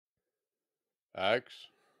Acts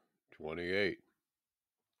 28.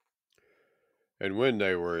 And when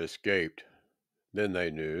they were escaped, then they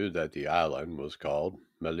knew that the island was called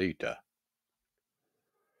Melita.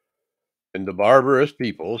 And the barbarous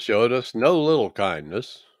people showed us no little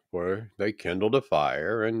kindness, for they kindled a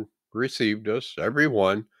fire and received us, every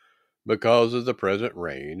one, because of the present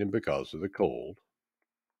rain and because of the cold.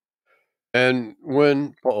 And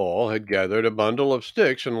when Paul had gathered a bundle of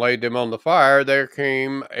sticks and laid them on the fire, there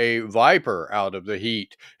came a viper out of the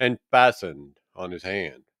heat and fastened on his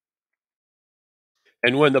hand.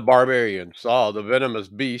 And when the barbarians saw the venomous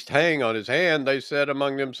beast hang on his hand, they said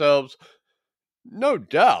among themselves, "No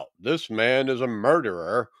doubt this man is a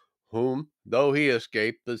murderer, whom, though he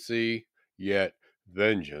escaped the sea, yet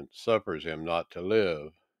vengeance suffers him not to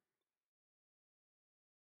live."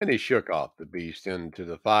 And he shook off the beast into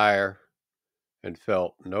the fire and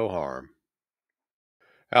felt no harm.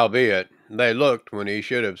 Howbeit, they looked when he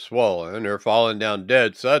should have swollen or fallen down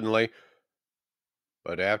dead suddenly.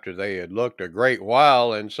 But after they had looked a great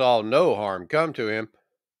while and saw no harm come to him,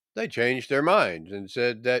 they changed their minds and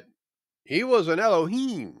said that he was an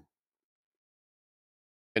Elohim.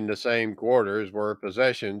 In the same quarters were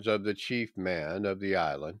possessions of the chief man of the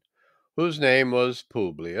island, whose name was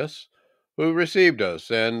Publius, who received us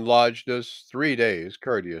and lodged us 3 days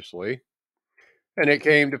courteously. And it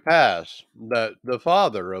came to pass that the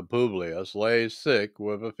father of Publius lay sick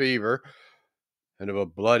with a fever and of a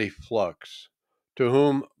bloody flux, to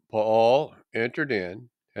whom Paul entered in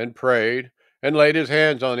and prayed and laid his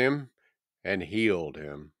hands on him and healed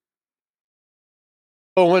him.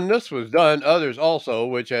 But when this was done, others also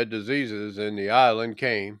which had diseases in the island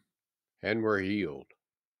came and were healed,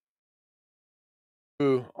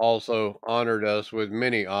 who also honored us with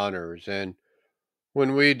many honors. And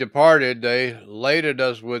when we departed, they laded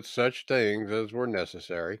us with such things as were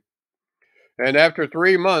necessary. And after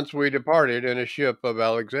 3 months we departed in a ship of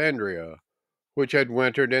Alexandria, which had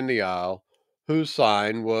wintered in the isle, whose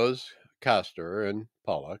sign was Castor and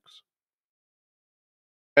Pollux.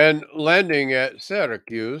 And landing at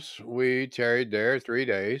Syracuse, we tarried there 3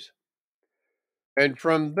 days. And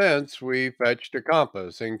from thence we fetched a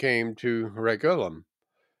compass and came to Regulum.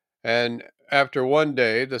 And after 1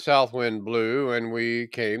 day the south wind blew, and we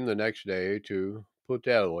came the next day to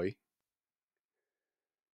Puteoli,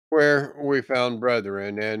 where we found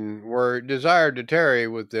brethren, and were desired to tarry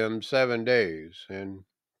with them 7 days. And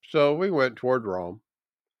so we went toward Rome.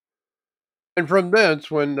 And from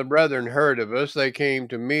thence, when the brethren heard of us, they came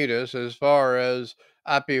to meet us as far as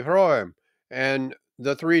Apihroim, and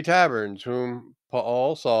the 3 taverns, whom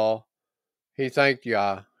Paul saw. He thanked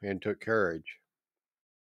Yah and took courage.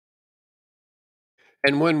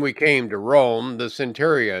 And when we came to Rome, the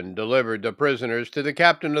centurion delivered the prisoners to the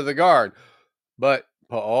captain of the guard, but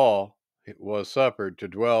Paul was suffered to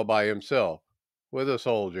dwell by himself with a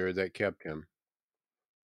soldier that kept him.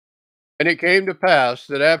 And it came to pass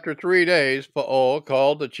that after 3 days Paul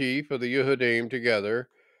called the chief of the Yehudim together,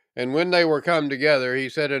 and when they were come together, he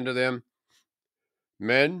said unto them,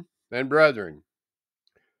 "Men and brethren,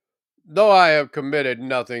 though I have committed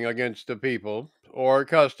nothing against the people or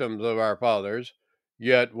customs of our fathers,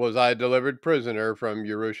 yet was I delivered prisoner from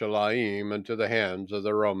Jerusalem into the hands of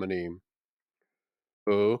the Romanim,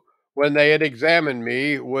 who, when they had examined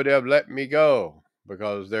me, would have let me go,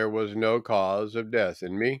 because there was no cause of death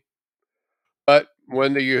in me. But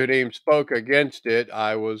when the Yehudim spoke against it,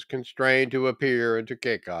 I was constrained to appear unto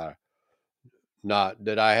Caesar, not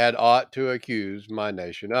that I had aught to accuse my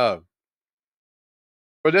nation of.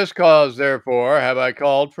 For this cause, therefore, have I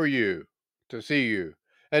called for you, to see you,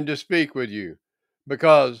 and to speak with you,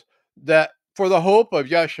 because that for the hope of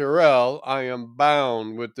Yasharel I am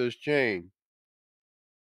bound with this chain."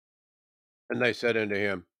 And they said unto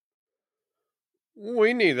him,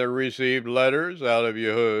 "We neither received letters out of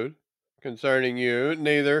Yehud concerning you,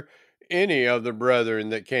 neither any of the brethren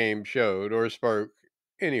that came showed or spoke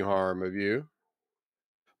any harm of you.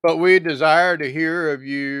 But we desire to hear of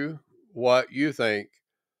you what you think.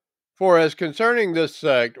 For as concerning this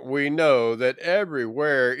sect, we know that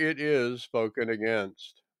everywhere it is spoken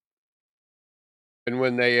against." And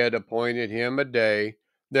when they had appointed him a day,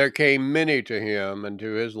 there came many to him and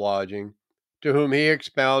to his lodging, to whom he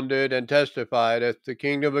expounded and testified at the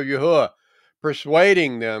kingdom of YAHUAH,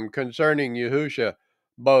 persuading them concerning YAHUSHA,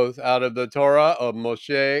 both out of the Torah of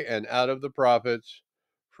Moshe and out of the prophets,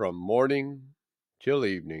 from morning till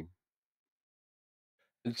evening.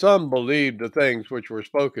 And some believed the things which were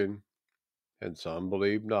spoken, and some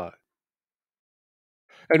believed not.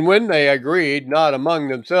 And when they agreed not among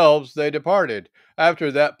themselves, they departed,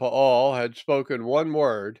 after that Paul had spoken one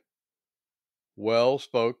word, well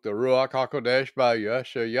spoke the Ruach HaKodesh by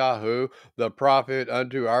Yeshayahu, the prophet,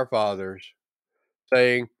 unto our fathers,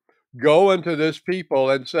 saying, Go unto this people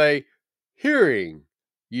and say, Hearing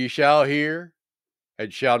ye shall hear,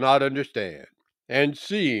 and shall not understand, and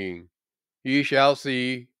seeing ye shall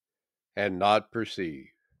see, and not perceive.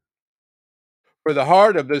 For the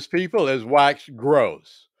heart of this people is waxed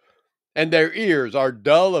gross, and their ears are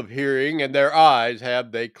dull of hearing, and their eyes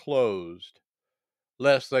have they closed,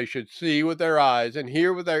 lest they should see with their eyes, and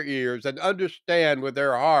hear with their ears, and understand with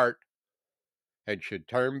their heart, and should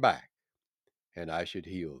turn back, and I should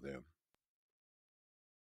heal them.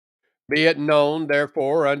 Be it known,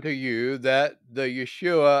 therefore, unto you that the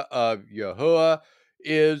Yeshua of YAHUAH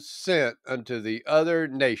is sent unto the other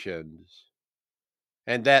nations,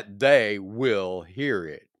 and that they will hear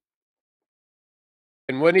it.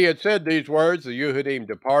 And when he had said these words, the Yehudim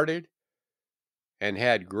departed, and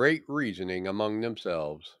had great reasoning among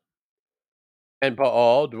themselves. And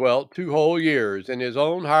Paul dwelt 2 whole years in his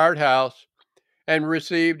own hired house, and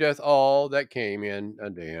receiveth all that came in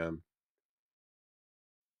unto him,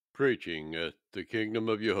 preaching at the kingdom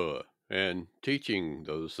of Yahuwah, and teaching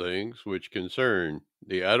those things which concern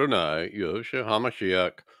the Adonai Yahushua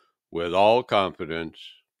HaMashiach with all confidence,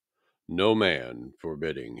 no man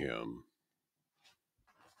forbidding him.